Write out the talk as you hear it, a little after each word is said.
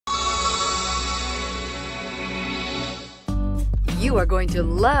You are going to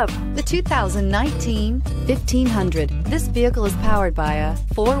love the 2019 1500. This vehicle is powered by a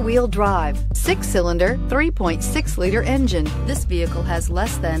 4-wheel drive, 6-cylinder, 3.6-liter engine. This vehicle has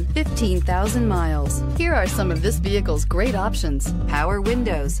less than 15,000 miles. Here are some of this vehicle's great options: power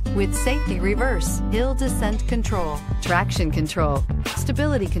windows with safety reverse, hill descent control, traction control,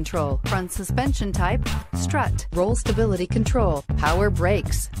 stability control, front suspension type, strut, roll stability control, power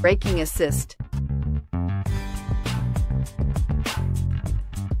brakes, braking assist.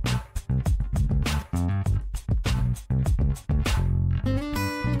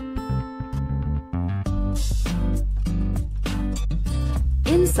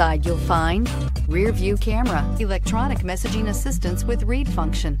 Inside you'll find rear view camera, electronic messaging assistance with read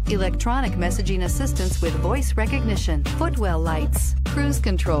function, electronic messaging assistance with voice recognition, footwell lights, cruise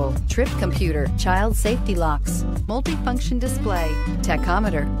control, trip computer, child safety locks, multifunction display,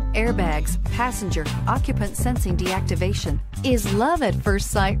 tachometer, airbags, passenger, occupant sensing deactivation. Is love at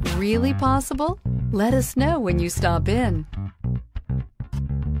first sight really possible? Let us know when you stop in.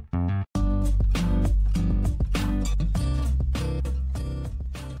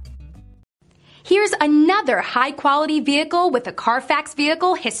 Here's another high-quality vehicle with a Carfax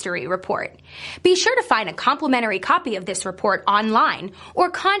Vehicle History Report. Be sure to find a complimentary copy of this report online or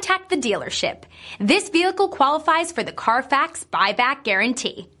contact the dealership. This vehicle qualifies for the Carfax Buyback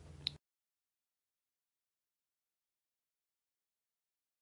Guarantee.